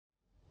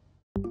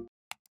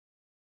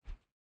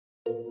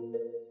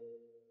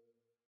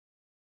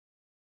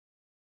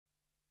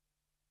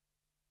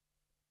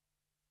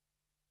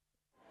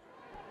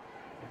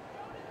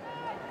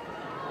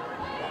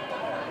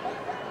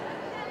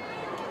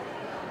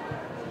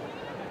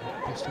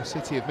Bristol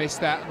City have missed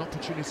that. An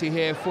opportunity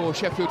here for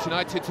Sheffield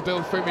United to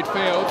build through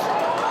midfield.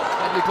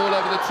 Lovely ball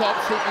over the top,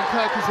 Sweetman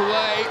Kirk is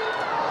away.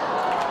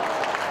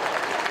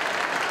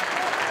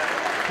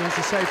 There's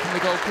a save from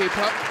the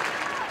goalkeeper.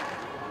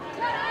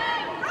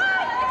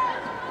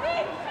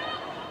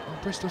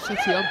 And Bristol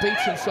City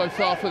unbeaten so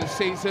far for the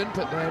season,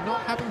 but they're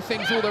not having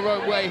things all their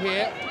own way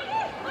here.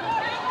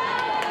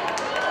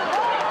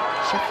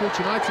 Sheffield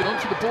United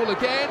onto the ball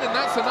again, and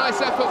that's a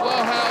nice effort,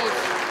 well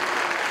held.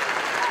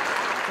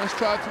 Nice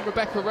try from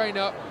Rebecca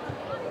Rayner.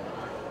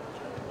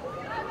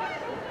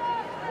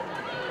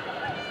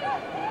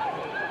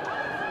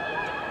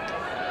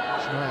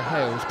 Shania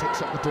Hayles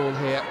picks up the ball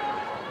here.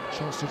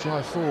 Chance to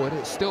drive forward.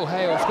 It's still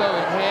Hayles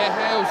going here.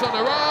 Hayles on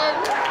her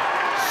own.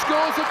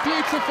 Scores a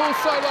beautiful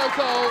solo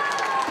goal.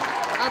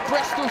 And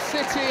Bristol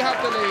City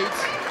have the lead.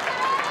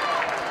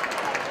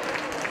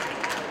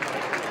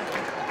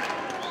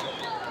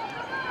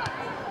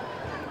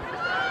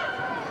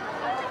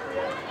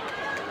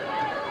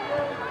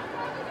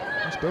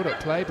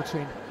 Build-up play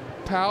between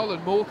Powell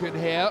and Morgan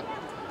here.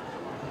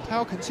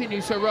 Powell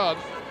continues her run.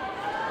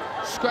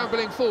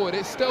 Scrambling forward,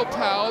 it's still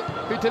Powell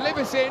who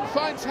delivers in,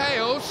 finds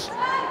Hayles.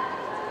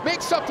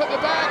 Mix up at the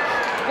back,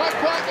 not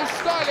quite as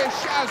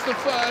stylish as the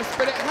first,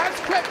 but it has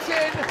crept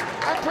in,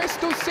 and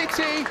Bristol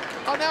City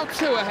are now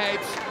 2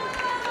 ahead.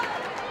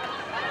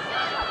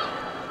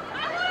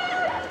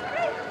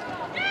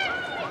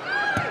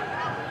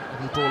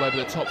 And the ball over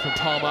the top from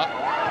Palmer.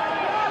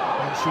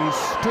 And she's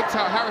picked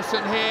out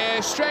Harrison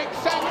here.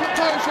 Strength and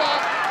composure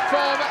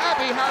from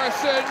Abi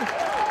Harrison,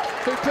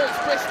 who puts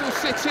Bristol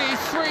City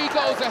 3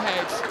 goals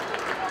ahead.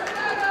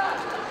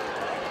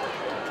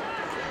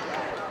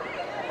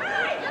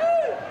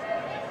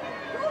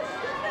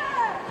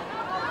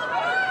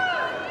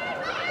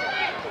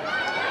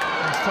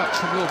 Nice touch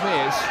from Will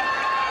Mears.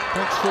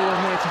 Breaks forward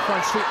here to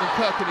find Sweetman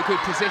Kirk in a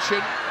good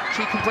position.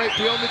 She can break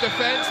beyond the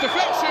defence.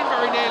 Deflection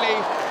very nearly.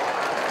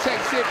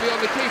 Takes it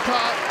beyond the keeper,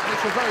 and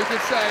it's a very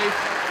good save.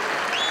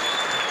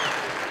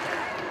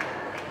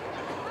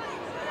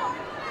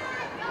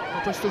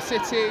 Well, Bristol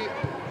City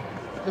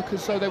look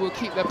as though they will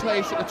keep their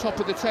place at the top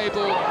of the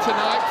table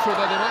tonight,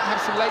 although they might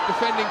have some late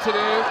defending to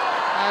do.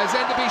 As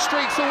Enderby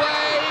streaks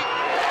away.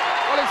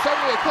 Well, it's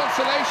only a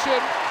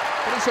consolation,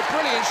 but it's a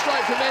brilliant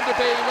strike from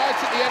Enderby right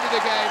at the end of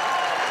the game.